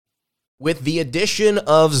With the addition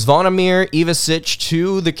of Zvonimir Ivisic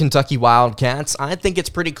to the Kentucky Wildcats, I think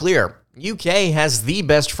it's pretty clear. UK has the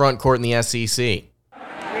best front court in the SEC.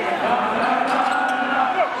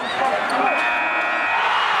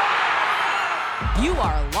 You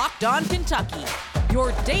are Locked On Kentucky,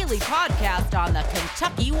 your daily podcast on the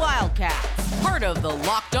Kentucky Wildcats. Part of the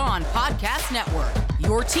Locked On Podcast Network,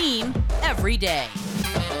 your team every day.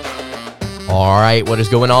 All right, what is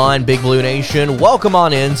going on, Big Blue Nation? Welcome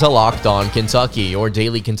on in to Locked On Kentucky, your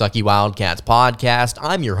daily Kentucky Wildcats podcast.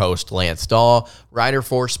 I'm your host, Lance Dahl, writer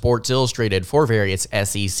for Sports Illustrated for various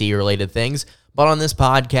SEC-related things. But on this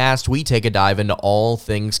podcast, we take a dive into all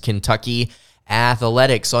things Kentucky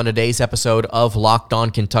athletics. On today's episode of Locked On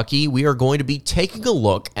Kentucky, we are going to be taking a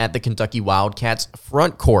look at the Kentucky Wildcats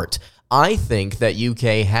front court. I think that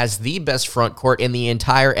UK has the best front court in the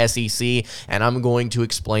entire SEC, and I'm going to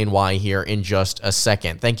explain why here in just a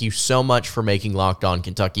second. Thank you so much for making Locked On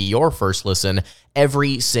Kentucky your first listen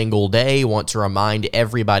every single day. Want to remind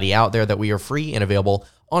everybody out there that we are free and available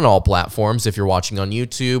on all platforms. If you're watching on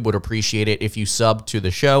YouTube, would appreciate it if you sub to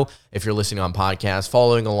the show. If you're listening on podcast,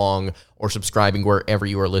 following along, or subscribing wherever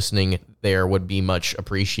you are listening, there would be much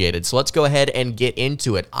appreciated. So let's go ahead and get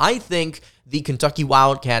into it. I think the Kentucky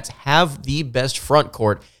Wildcats have the best front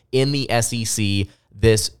court in the SEC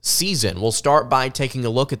this season. We'll start by taking a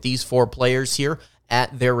look at these four players here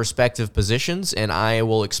at their respective positions, and I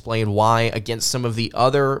will explain why against some of the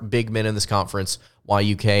other big men in this conference, why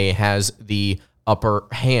UK has the upper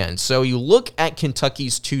hand. So you look at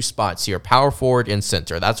Kentucky's two spots here, power forward and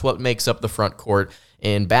center. That's what makes up the front court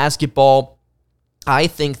in basketball. I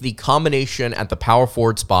think the combination at the power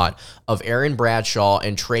forward spot of Aaron Bradshaw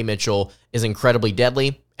and Trey Mitchell is incredibly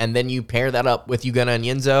deadly. And then you pair that up with Ugonna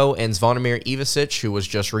Onyenso and Zvonimir Ivisic, who was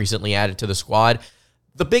just recently added to the squad.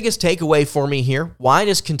 The biggest takeaway for me here, why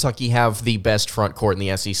does Kentucky have the best front court in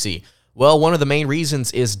the SEC? Well, one of the main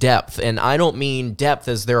reasons is depth, and I don't mean depth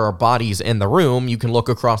as there are bodies in the room. You can look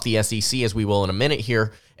across the SEC, as we will in a minute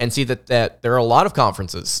here, and see that there are a lot of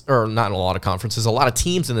conferences, or not a lot of conferences, a lot of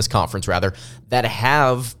teams in this conference, rather, that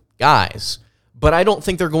have guys. But I don't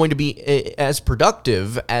think they're going to be as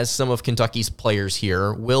productive as some of Kentucky's players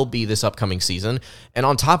here will be this upcoming season. And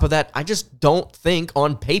on top of that, I just don't think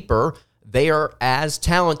on paper they are as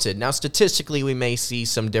talented. Now, statistically, we may see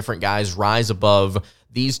some different guys rise above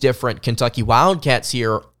these different Kentucky Wildcats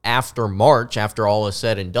here after March, after all is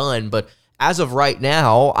said and done. But as of right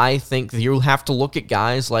now, I think you'll have to look at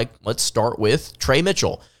guys like, let's start with Trey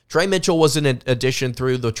Mitchell. Trey Mitchell was an addition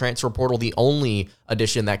through the transfer portal, the only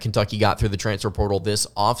addition that Kentucky got through the transfer portal this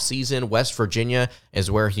offseason. West Virginia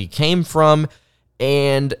is where he came from.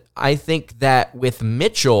 And I think that with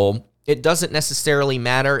Mitchell, it doesn't necessarily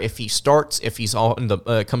matter if he starts, if he's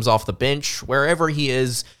comes off the bench, wherever he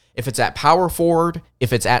is. If it's at power forward,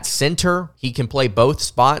 if it's at center, he can play both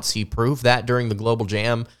spots. He proved that during the Global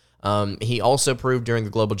Jam. He also proved during the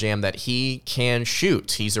Global Jam that he can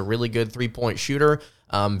shoot. He's a really good three-point shooter,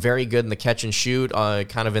 very good in the catch and shoot,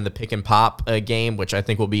 kind of in the pick and pop game, which I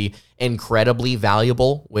think will be incredibly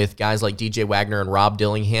valuable with guys like DJ Wagner and Rob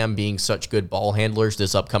Dillingham being such good ball handlers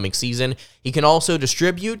this upcoming season. He can also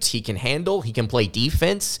distribute, he can handle, he can play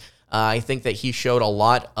defense. I think that he showed a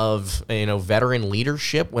lot of veteran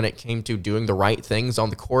leadership when it came to doing the right things on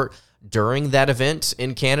the court during that event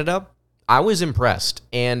in Canada. I was impressed,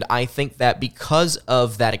 and I think that because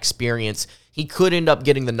of that experience, he could end up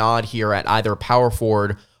getting the nod here at either power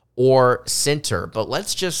forward or center. But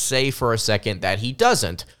let's just say for a second that he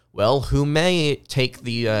doesn't. Well, who may take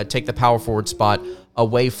the power forward spot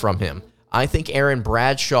away from him? I think Aaron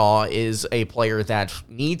Bradshaw is a player that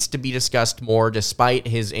needs to be discussed more despite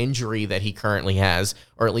his injury that he currently has,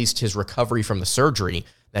 or at least his recovery from the surgery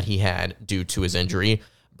that he had due to his injury.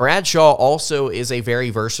 Bradshaw also is a very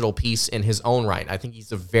versatile piece in his own right. I think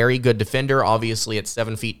he's a very good defender. Obviously, at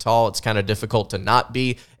 7 feet tall, it's kind of difficult to not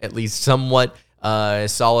be at least somewhat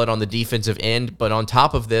solid on the defensive end. But on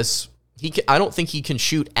top of this, I don't think he can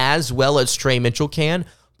shoot as well as Trey Mitchell can,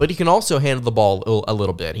 but he can also handle the ball a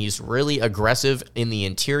little bit. He's really aggressive in the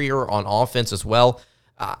interior on offense as well.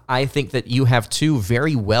 I think that you have two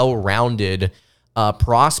very well-rounded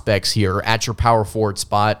prospects here at your power forward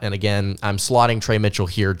spot. And again, I'm slotting Trey Mitchell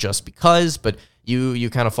here just because, but you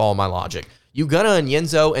kind of follow my logic. Ugonna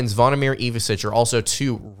Onyenso and Zvonimir Ivisic are also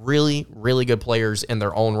two really, really good players in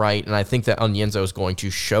their own right, and I think that Onyenso is going to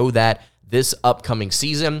show that this upcoming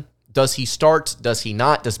season. Does he start? Does he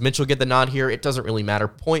not? Does Mitchell get the nod here? It doesn't really matter.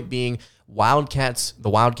 Point being, the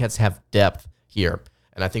Wildcats have depth here,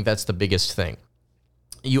 and I think that's the biggest thing.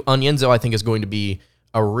 Onyenso, I think, is going to be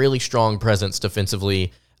a really strong presence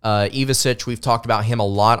defensively. Ivisic, we've talked about him a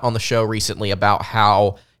lot on the show recently about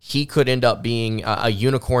how he could end up being a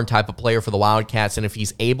unicorn type of player for the Wildcats. And if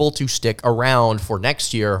he's able to stick around for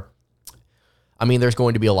next year, I mean, there's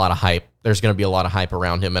going to be a lot of hype. There's going to be a lot of hype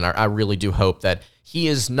around him, and I really do hope that he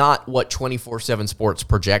is not what 24/7 Sports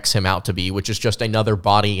projects him out to be, which is just another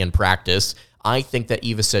body in practice. I think that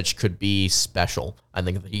Ivisic could be special. I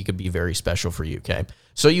think that he could be very special for UK.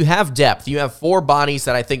 So you have depth. You have 4 bodies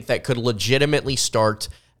that I think that could legitimately start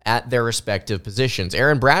at their respective positions.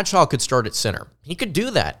 Aaron Bradshaw could start at center. He could do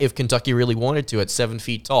that if Kentucky really wanted to at 7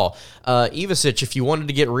 feet tall. Ivisic, if you wanted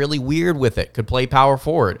to get really weird with it, could play power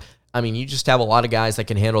forward. I mean, you just have a lot of guys that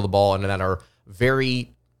can handle the ball and that are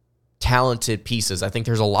very talented pieces. I think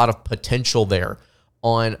there's a lot of potential there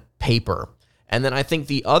on paper. And then I think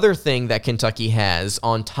the other thing that Kentucky has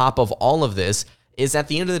on top of all of this is at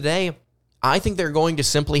the end of the day, I think they're going to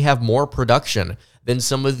simply have more production than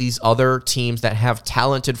some of these other teams that have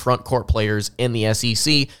talented front court players in the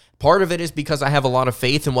SEC. Part of it is because I have a lot of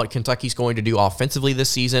faith in what Kentucky's going to do offensively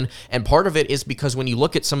this season, and part of it is because when you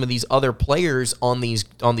look at some of these other players on these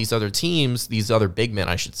other teams, these other big men,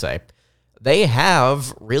 I should say, they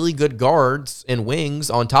have really good guards and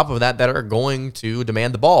wings on top of that are going to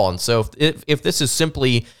demand the ball. And so if this is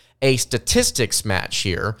simply a statistics match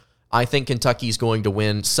here, I think Kentucky's going to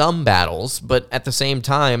win some battles, but at the same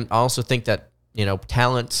time, I also think that,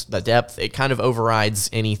 talent, the depth, it kind of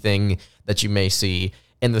overrides anything that you may see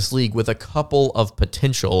in this league with a couple of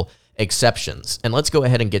potential exceptions. And let's go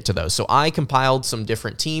ahead and get to those. So I compiled some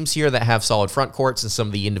different teams here that have solid front courts and some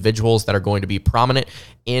of the individuals that are going to be prominent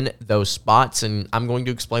in those spots. And I'm going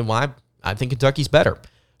to explain why I think Kentucky's better.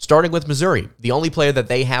 Starting with Missouri, the only player that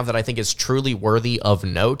they have that I think is truly worthy of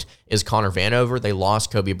note is Connor Vanover. They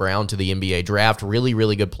lost Kobe Brown to the NBA draft. Really,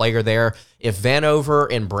 really good player there. If Vanover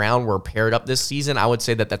and Brown were paired up this season, I would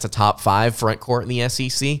say that that's a top 5 front court in the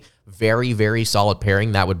SEC. Very, very solid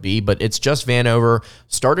pairing that would be, but it's just Vanover.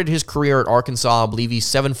 Started his career at Arkansas. I believe he's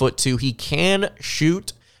 7'2". He can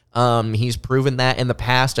shoot. He's proven that in the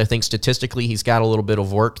past. I think statistically he's got a little bit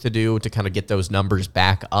of work to do to kind of get those numbers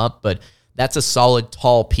back up, but that's a solid,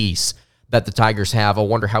 tall piece that the Tigers have. I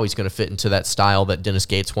wonder how he's going to fit into that style that Dennis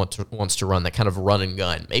Gates wants to run, that kind of run and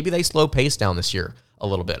gun. Maybe they slow pace down this year a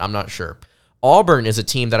little bit. I'm not sure. Auburn is a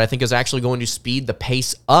team that I think is actually going to speed the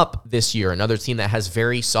pace up this year. Another team that has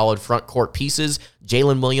very solid front court pieces.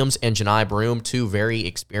 Jalen Williams and Johni Broome, 2 very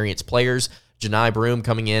experienced players. Johni Broome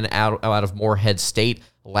coming in out of Morehead State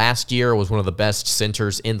last year, was one of the best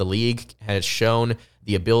centers in the league, has shown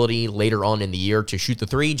the ability later on in the year to shoot the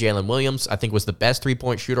 3. Jalen Williams, I think, was the best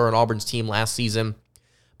 3-point shooter on Auburn's team last season.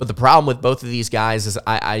 But the problem with both of these guys is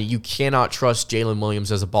you cannot trust Jalen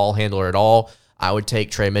Williams as a ball handler at all. I would take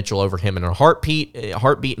Trey Mitchell over him in a heartbeat.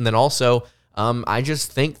 And then also, I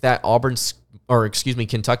just think that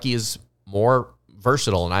Kentucky is more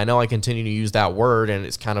versatile. And I know I continue to use that word, and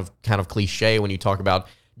it's kind of cliche when you talk about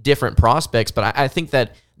different prospects, but I think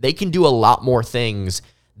that they can do a lot more things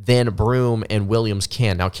than Broome and Williams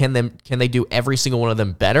can. Now, can they do every single one of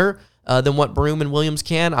them better than what Broome and Williams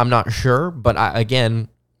can? I'm not sure, but again,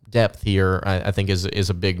 depth here I think is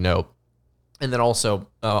a big note. And then also,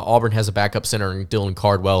 Auburn has a backup center in Dylan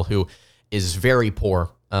Cardwell, who is very poor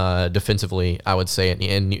defensively, I would say,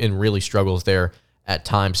 and really struggles there at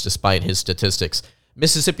times despite his statistics.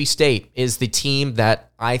 Mississippi State is the team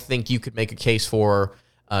that I think you could make a case for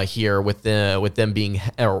here with them being,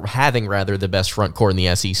 or having rather, the best front court in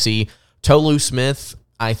the SEC. Tolu Smith,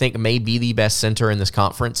 I think, may be the best center in this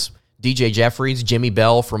conference. DJ Jeffries, Jimmy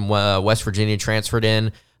Bell from West Virginia transferred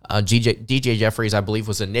in. DJ Jeffries, I believe,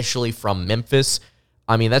 was initially from Memphis.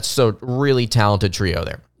 I mean, that's a really talented trio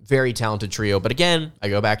there. Very talented trio. But again, I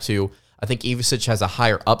go back to, I think Ivisic has a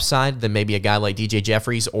higher upside than maybe a guy like DJ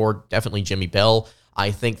Jeffries or definitely Jimmy Bell.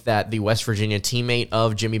 I think that the West Virginia teammate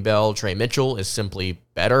of Jimmy Bell, Trey Mitchell, is simply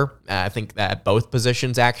better. I think that at both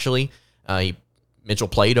positions, actually. Mitchell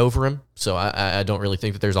played over him, so I don't really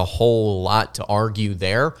think that there's a whole lot to argue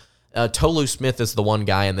there. Tolu Smith is the one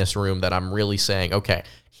guy in this room that I'm really saying, okay,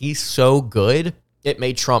 he's so good, it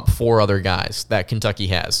may trump 4 other guys that Kentucky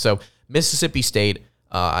has. So Mississippi State,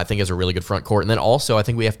 I think, is a really good front court. And then also, I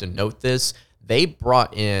think we have to note this. They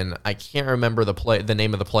brought in, I can't remember the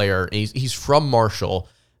name of the player. He's from Marshall,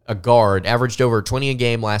 a guard, averaged over 20 a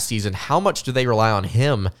game last season. How much do they rely on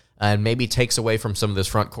him and maybe takes away from some of this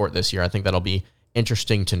front court this year? I think that'll be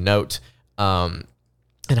interesting to note. And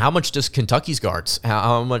how much does Kentucky's guards,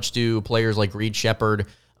 how much do players like Reed Shepherd,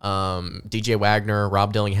 DJ Wagner,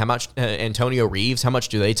 Rob Dilling, how much, Antonio Reeves, how much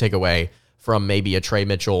do they take away from maybe a Trey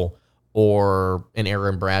Mitchell or an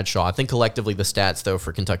Aaron Bradshaw? I think collectively the stats, though,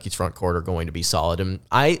 for Kentucky's front court are going to be solid. And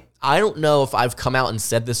I don't know if I've come out and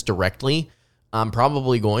said this directly I'm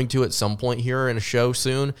probably going to at some point here in a show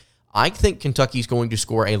soon. I think Kentucky's going to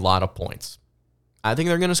score a lot of points. I think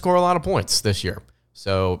they're going to score a lot of points this year.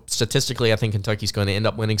 So statistically, I think Kentucky's going to end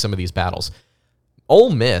up winning some of these battles.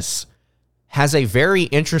 Ole Miss has a very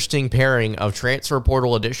interesting pairing of transfer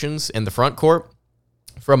portal additions in the front court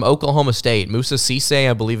from Oklahoma State. Musa Cisse,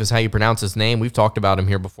 I believe is how you pronounce his name. We've talked about him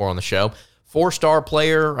here before on the show. 4-star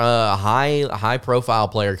player, high-profile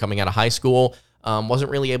player coming out of high school.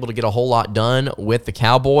 Wasn't really able to get a whole lot done with the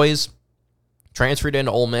Cowboys. Transferred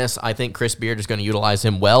into Ole Miss. I think Chris Beard is going to utilize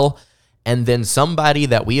him well. And then somebody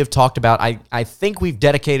that we have talked about, I think we've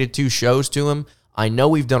dedicated 2 shows to him. I know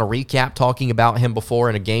we've done a recap talking about him before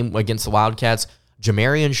in a game against the Wildcats.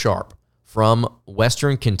 Jamarian Sharp from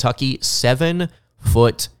Western Kentucky, 7'5".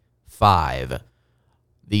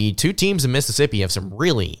 The 2 teams in Mississippi have some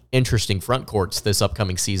really interesting front courts this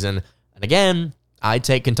upcoming season. And again, I'd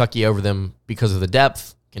take Kentucky over them because of the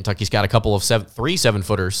depth. Kentucky's got a couple of 3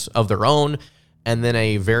 7-footers of their own, and then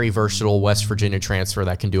a very versatile West Virginia transfer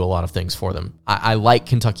that can do a lot of things for them. I like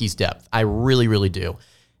Kentucky's depth. I really, really do.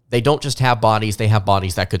 They don't just have bodies, they have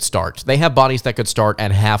bodies that could start. They have bodies that could start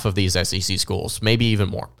at half of these SEC schools, maybe even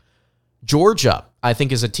more. Georgia, I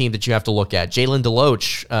think, is a team that you have to look at. Jalen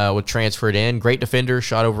DeLoach was transferred in. Great defender,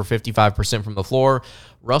 shot over 55% from the floor.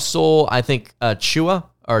 Russell, I think, Tachua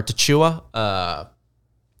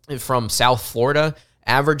from South Florida,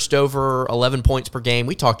 averaged over 11 points per game.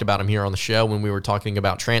 We talked about him here on the show when we were talking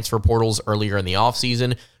about transfer portals earlier in the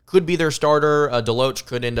offseason. Could be their starter. DeLoach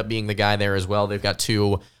could end up being the guy there as well. They've got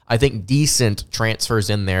 2, I think, decent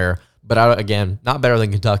transfers in there, but again, not better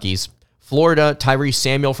than Kentucky's. Florida, Tyrese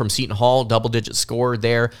Samuel from Seton Hall, double-digit scorer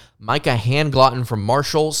there. Micah Handglotten from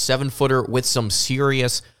Marshall, 7-footer with some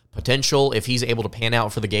serious potential if he's able to pan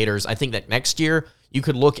out for the Gators. I think that next year you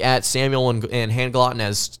could look at Samuel and Handglotten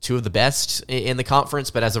as 2 of the best in the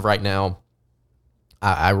conference, but as of right now,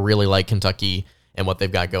 I really like Kentucky and what they've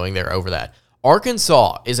got going there over that.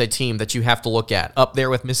 Arkansas is a team that you have to look at, up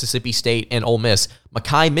there with Mississippi State and Ole Miss.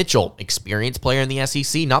 Mekhi Mitchell, experienced player in the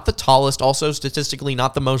SEC, not the tallest, also statistically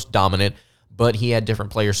not the most dominant, but he had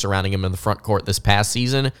different players surrounding him in the front court this past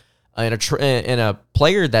season. And a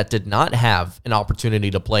player that did not have an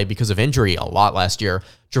opportunity to play because of injury a lot last year,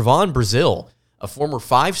 Trevon Brazile, a former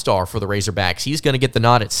 5-star for the Razorbacks. He's going to get the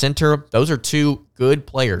nod at center. Those are 2 good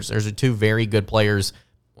players. Those are 2 very good players.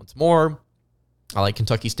 Once more, I like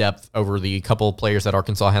Kentucky's depth over the couple of players that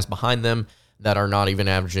Arkansas has behind them that are not even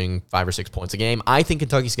averaging 5 or 6 points a game. I think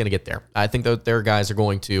Kentucky's going to get there. I think that their guys are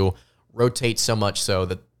going to rotate so much so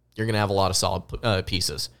that you're going to have a lot of solid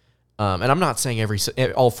pieces. And I'm not saying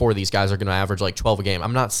all 4 of these guys are going to average like 12 a game.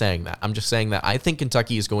 I'm not saying that. I'm just saying that I think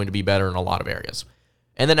Kentucky is going to be better in a lot of areas.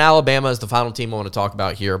 And then Alabama is the final team I want to talk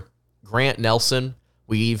about here. Grant Nelson,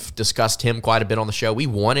 we've discussed him quite a bit on the show. We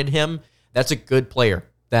wanted him. That's a good player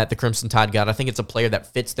that the Crimson Tide got. I think it's a player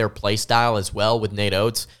that fits their play style as well with Nate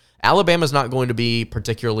Oates. Alabama's not going to be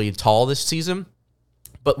particularly tall this season,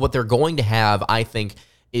 but what they're going to have, I think,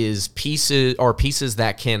 is pieces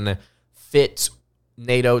that can fit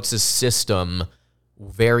Nate Oates' system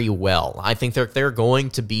very well. I think they're going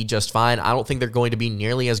to be just fine. I don't think they're going to be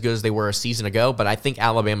nearly as good as they were a season ago, but I think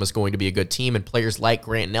Alabama's going to be a good team, and players like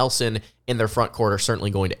Grant Nelson in their front court are certainly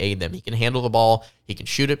going to aid them. He can handle the ball. He can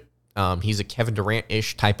shoot it. He's a Kevin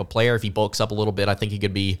Durant-ish type of player. If he bulks up a little bit, I think he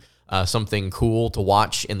could be something cool to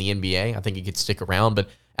watch in the NBA. I think he could stick around, but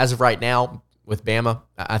as of right now, with Bama,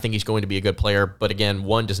 I think he's going to be a good player. But again,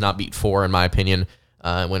 1 does not beat 4, in my opinion,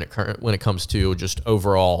 when it comes to just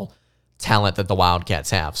overall talent that the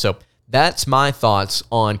Wildcats have. So that's my thoughts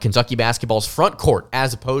on Kentucky basketball's front court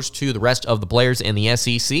as opposed to the rest of the players in the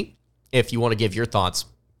SEC. If you want to give your thoughts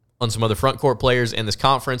on some other front court players in this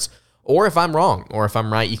conference, or if I'm wrong, or if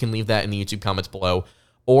I'm right, you can leave that in the YouTube comments below,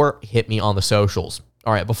 or hit me on the socials.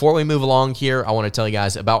 All right, before we move along here, I want to tell you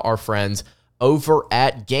guys about our friends over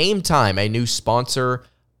at Game Time, a new sponsor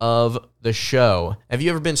of the show. Have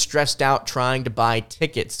you ever been stressed out trying to buy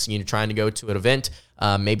tickets? Trying to go to an event.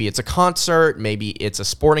 Maybe it's a concert. Maybe it's a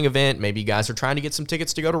sporting event. Maybe you guys are trying to get some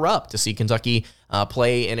tickets to go to Rupp to see Kentucky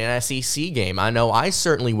play in an SEC game. I know I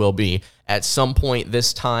certainly will be at some point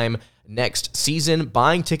this time next season.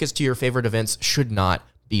 Buying tickets to your favorite events should not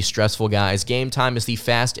be stressful, guys. Game Time is the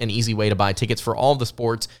fast and easy way to buy tickets for all the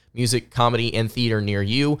sports, music, comedy, and theater near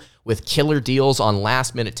you. With killer deals on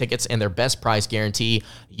last-minute tickets and their best price guarantee,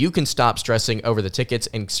 you can stop stressing over the tickets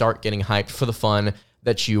and start getting hyped for the fun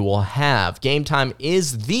that you will have. Game Time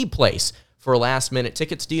is the place for last-minute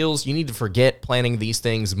tickets deals. You need to forget planning these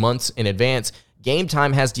things months in advance. Game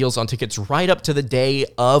Time has deals on tickets right up to the day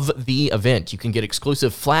of the event. You can get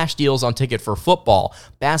exclusive flash deals on ticket for football,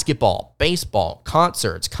 basketball, baseball,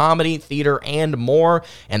 concerts, comedy, theater, and more.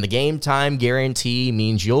 And the Game Time guarantee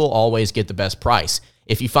means you'll always get the best price.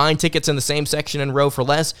 If you find tickets in the same section and row for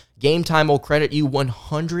less, Game Time will credit you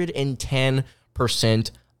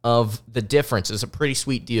 110% of the difference. It's a pretty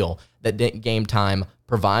sweet deal that Game Time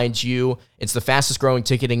provides you. It's the fastest growing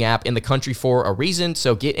ticketing app in the country for a reason,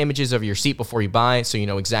 so get images of your seat before you buy so you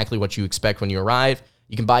know exactly what you expect when you arrive.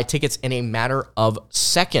 You can buy tickets in a matter of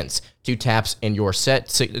seconds. 2 taps and you're set.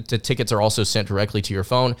 The tickets are also sent directly to your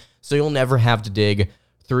phone, so you'll never have to dig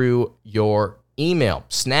through your email.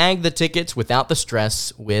 Snag the tickets without the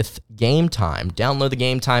stress with Game Time. Download the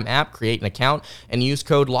Game Time app, create an account, and use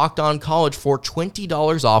code LOCKEDONCollege for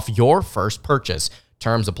 $20 off your first purchase.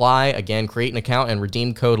 Terms apply. Again, create an account and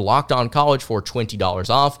redeem code LOCKEDONCollege for $20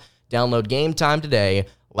 off. Download Game Time today.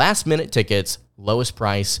 Last minute tickets, lowest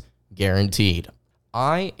price guaranteed.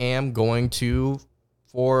 I am going to,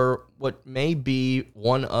 for what may be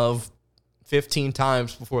one of 15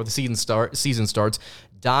 times before the season starts,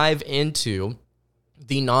 dive into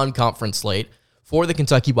the non-conference slate for the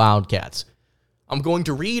Kentucky Wildcats. I'm going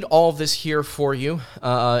to read all of this here for you,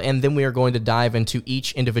 and then we are going to dive into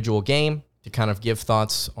each individual game to kind of give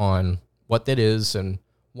thoughts on what that is and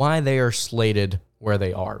why they are slated where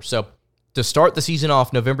they are. So to start the season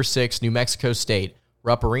off, November 6th, New Mexico State,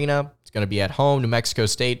 Rupp Arena. It's going to be at home. New Mexico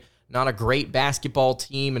State, not a great basketball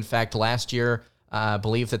team. In fact, last year, I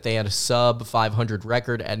believe that they had a sub 500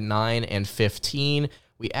 record at 9-15.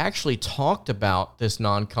 We actually talked about this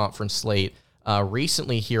non-conference slate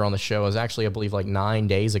recently here on the show. It was actually, I believe, like 9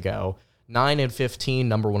 days ago. 9-15,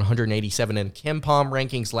 number 187 in KenPom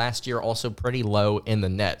rankings last year, also pretty low in the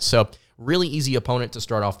net. So really easy opponent to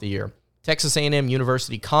start off the year. Texas A&M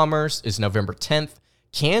University Commerce is November 10th.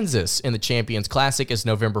 Kansas in the Champions Classic is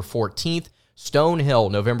November 14th. Stonehill,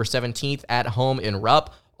 November 17th at home in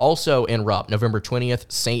Rupp. Also in Rupp, November 20th,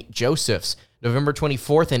 St. Joseph's. November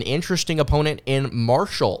 24th, an interesting opponent in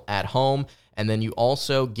Marshall at home. And then you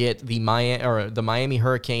also get the Miami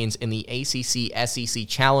Hurricanes in the ACC-SEC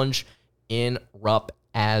Challenge in Rupp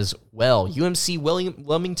as well. UMC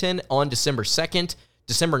Wilmington on December 2nd.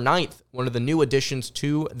 December 9th, one of the new additions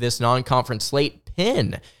to this non-conference slate,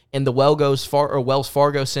 Penn in the Wells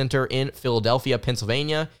Fargo Center in Philadelphia,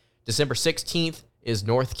 Pennsylvania. December 16th is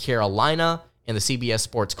North Carolina in the CBS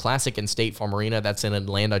Sports Classic in State Farm Arena. That's in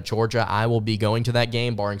Atlanta, Georgia. I will be going to that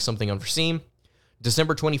game, barring something unforeseen.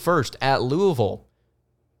 December 21st at Louisville.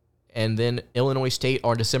 And then Illinois State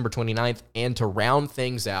on December 29th. And to round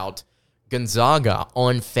things out, Gonzaga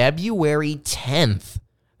on February 10th.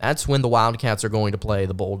 That's when the Wildcats are going to play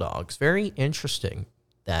the Bulldogs. Very interesting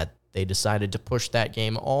that they decided to push that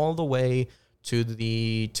game all the way to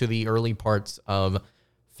the early parts of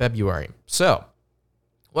February. So,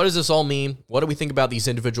 what does this all mean? What do we think about these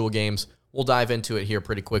individual games? We'll dive into it here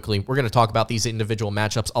pretty quickly. We're going to talk about these individual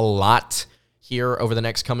matchups a lot here over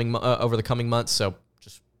the coming months. So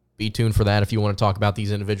just be tuned for that if you want to talk about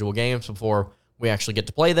these individual games before we actually get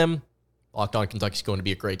to play them. Locked On Kentucky is going to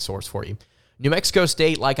be a great source for you. New Mexico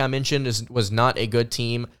State, like I mentioned, was not a good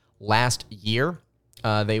team last year.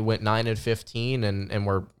 They went 9-15 and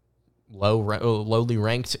were lowly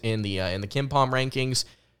ranked in the KenPom rankings.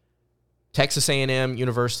 Texas A&M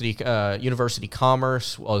University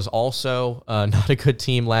Commerce was also not a good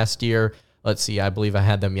team last year. Let's see, I believe I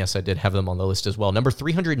had them. Yes, I did have them on the list as well. Number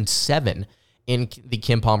 307 in the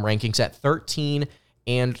KenPom rankings at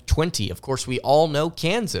 13-20. Of course, we all know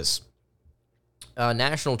Kansas.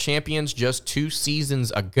 National champions just 2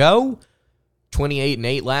 seasons ago.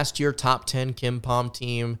 28-8 last year, top 10 KenPom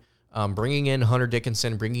team. Bringing in Hunter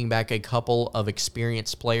Dickinson, bringing back a couple of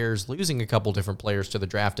experienced players, losing a couple different players to the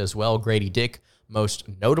draft as well. Grady Dick, most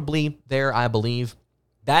notably there, I believe.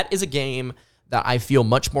 That is a game that I feel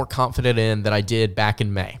much more confident in than I did back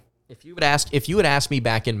in May. If you would ask me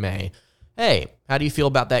back in May, hey, how do you feel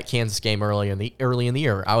about that Kansas game early in the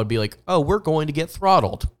year? I would be like, oh, we're going to get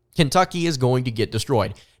throttled. Kentucky is going to get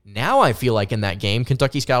destroyed. Now I feel like in that game,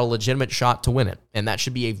 Kentucky's got a legitimate shot to win it, and that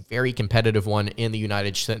should be a very competitive one in the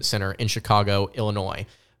United Center in Chicago, Illinois.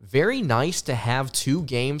 Very nice to have 2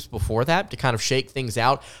 games before that to kind of shake things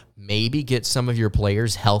out, maybe get some of your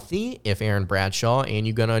players healthy if Aaron Bradshaw and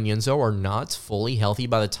Ugonna Onyenso are not fully healthy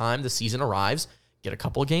by the time the season arrives. Get a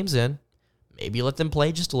couple of games in, maybe let them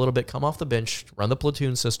play just a little bit, come off the bench, run the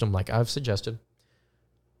platoon system like I've suggested.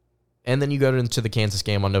 And then you go into the Kansas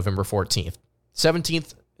game on November 17th,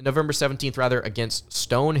 against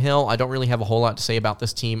Stonehill. I don't really have a whole lot to say about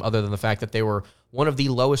this team other than the fact that they were one of the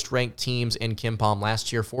lowest ranked teams in KenPom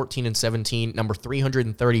last year, 14-17, number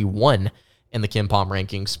 331 in the KenPom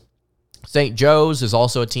rankings. St. Joe's is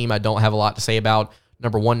also a team I don't have a lot to say about.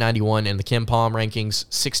 Number 191 in the KenPom rankings,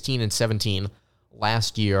 16-17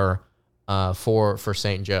 last year for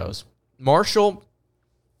St. Joe's. Marshall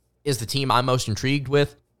is the team I'm most intrigued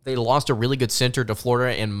with. They lost a really good center to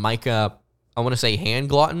Florida, and Micah, I want to say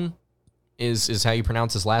Handglotton is how you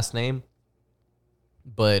pronounce his last name.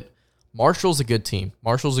 But Marshall's a good team.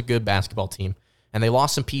 Marshall's a good basketball team. And they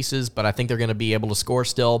lost some pieces, but I think they're going to be able to score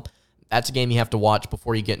still. That's a game you have to watch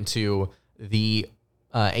before you get into the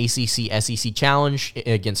ACC-SEC Challenge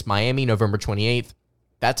against Miami, November 28th.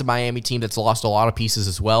 That's a Miami team that's lost a lot of pieces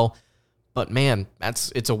as well. But, man,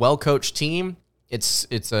 it's a well-coached team. It's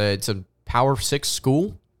a Power 6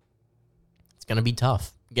 school. It's going to be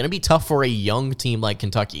tough. Going to be tough for a young team like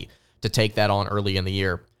Kentucky to take that on early in the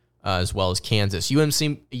year, as well as Kansas.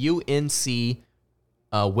 UNC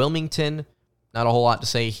Wilmington, not a whole lot to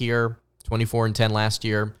say here. 24-10 last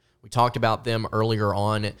year. We talked about them earlier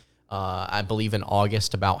on, I believe in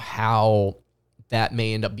August, about how that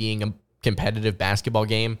may end up being a competitive basketball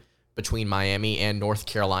game between Miami and North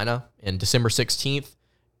Carolina. And December 16th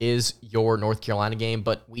is your North Carolina game,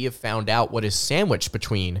 but we have found out what is sandwiched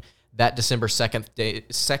between that December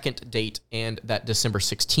 2nd date and that December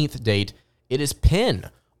 16th date. It is Penn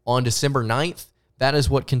on December 9th. That is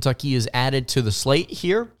what Kentucky has added to the slate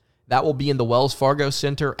here. That will be in the Wells Fargo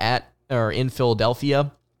Center in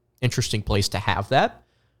Philadelphia. Interesting place to have that.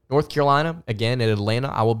 North Carolina, again, at Atlanta.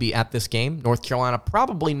 I will be at this game. North Carolina,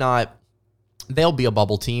 probably not. They'll be a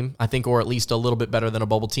bubble team, I think, or at least a little bit better than a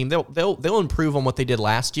bubble team. They'll improve on what they did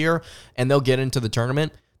last year, and they'll get into the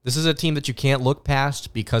tournament. This is a team that you can't look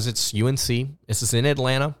past because it's UNC. This is in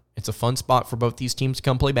Atlanta. It's a fun spot for both these teams to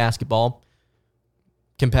come play basketball.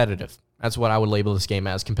 Competitive. That's what I would label this game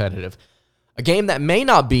as, competitive. A game that may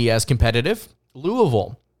not be as competitive,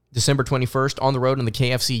 Louisville, December 21st, on the road in the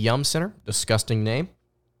KFC Yum Center. Disgusting name.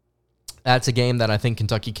 That's a game that I think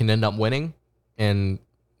Kentucky can end up winning, and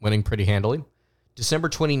winning pretty handily. December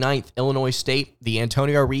 29th, Illinois State, the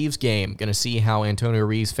Antonio Reeves game. Going to see how Antonio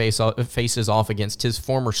Reeves faces off against his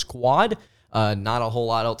former squad. Not a whole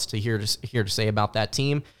lot else to hear to say about that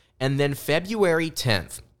team. And then February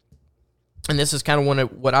 10th, and this is kind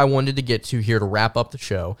of what I wanted to get to here to wrap up the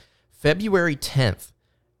show. February 10th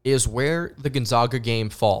is where the Gonzaga game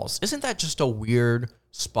falls. Isn't that just a weird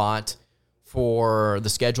spot for the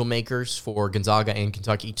schedule makers, for Gonzaga and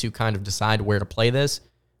Kentucky to kind of decide where to play this?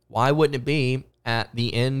 Why wouldn't it be at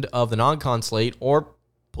the end of the non-con slate, or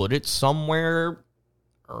put it somewhere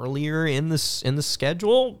earlier in the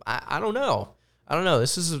schedule? I don't know.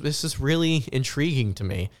 This is really intriguing to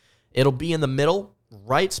me. It'll be in the middle,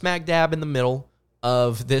 right smack dab in the middle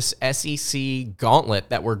of this SEC gauntlet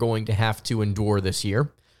that we're going to have to endure this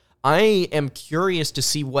year. I am curious to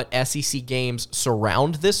see what SEC games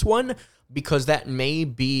surround this one, because that may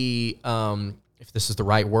be, if this is the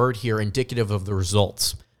right word here, indicative of the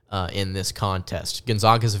results in this contest.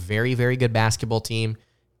 Gonzaga is a very, very good basketball team.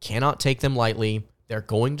 Cannot take them lightly. They're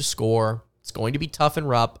going to score. It's going to be tough and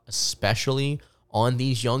rough, especially on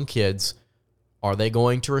these young kids. Are they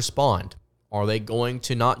going to respond? Are they going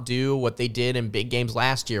to not do what they did in big games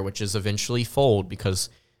last year, which is eventually fold because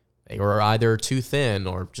they were either too thin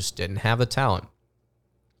or just didn't have the talent?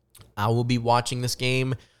 I will be watching this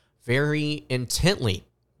game very intently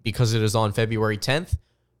because it is on February 10th.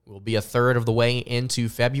 We'll be a third of the way into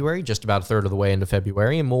February, just about a third of the way into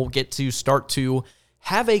February, and we'll get to start to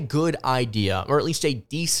have a good idea, or at least a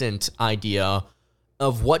decent idea,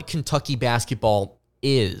 of what Kentucky basketball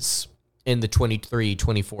is in the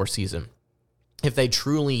 23-24 season. If they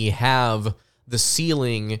truly have the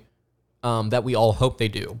ceiling that we all hope they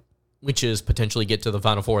do, which is potentially get to the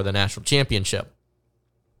Final Four of the national championship.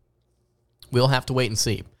 We'll have to wait and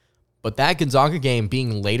see. But that Gonzaga game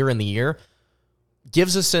being later in the year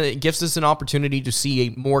gives us an opportunity to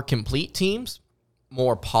see more complete teams,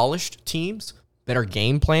 more polished teams, better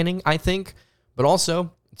game planning, I think. But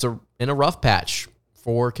also, it's in a rough patch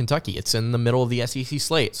for Kentucky. It's in the middle of the SEC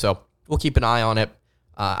slate, so we'll keep an eye on it.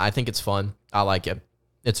 I think it's fun. I like it.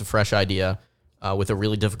 It's a fresh idea with a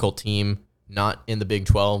really difficult team, not in the Big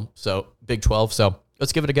 12. So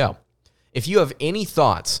let's give it a go. If you have any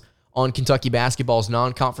thoughts on Kentucky basketball's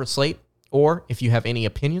non-conference slate, or if you have any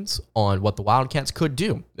opinions on what the Wildcats could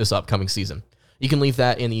do this upcoming season, you can leave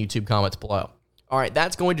that in the YouTube comments below. All right,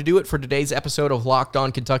 that's going to do it for today's episode of Locked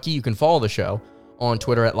On Kentucky. You can follow the show on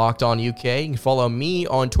Twitter at LockedOnUK. You can follow me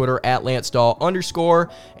on Twitter at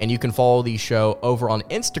LanceDahl_, and you can follow the show over on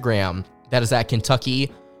Instagram. That is at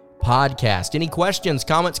Kentucky Podcast. Any questions,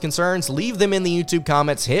 comments, concerns, leave them in the YouTube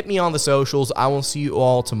comments. Hit me on the socials. I will see you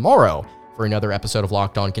all tomorrow for another episode of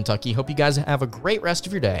Locked On Kentucky. Hope you guys have a great rest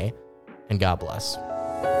of your day, and God bless.